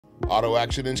Auto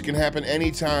accidents can happen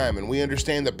anytime, and we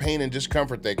understand the pain and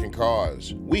discomfort they can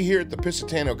cause. We here at the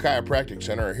Piscitano Chiropractic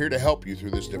Center are here to help you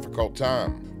through this difficult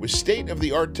time. With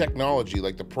state-of-the-art technology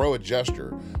like the Pro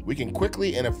Adjuster, we can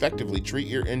quickly and effectively treat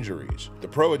your injuries. The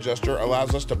Pro Adjuster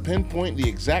allows us to pinpoint the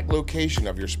exact location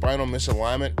of your spinal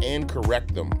misalignment and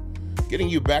correct them, getting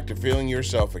you back to feeling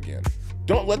yourself again.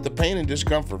 Don't let the pain and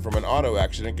discomfort from an auto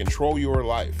accident control your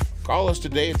life. Call us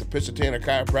today at the Piscitano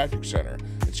Chiropractic Center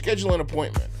and schedule an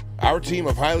appointment. Our team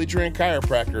of highly trained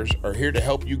chiropractors are here to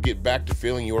help you get back to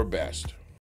feeling your best.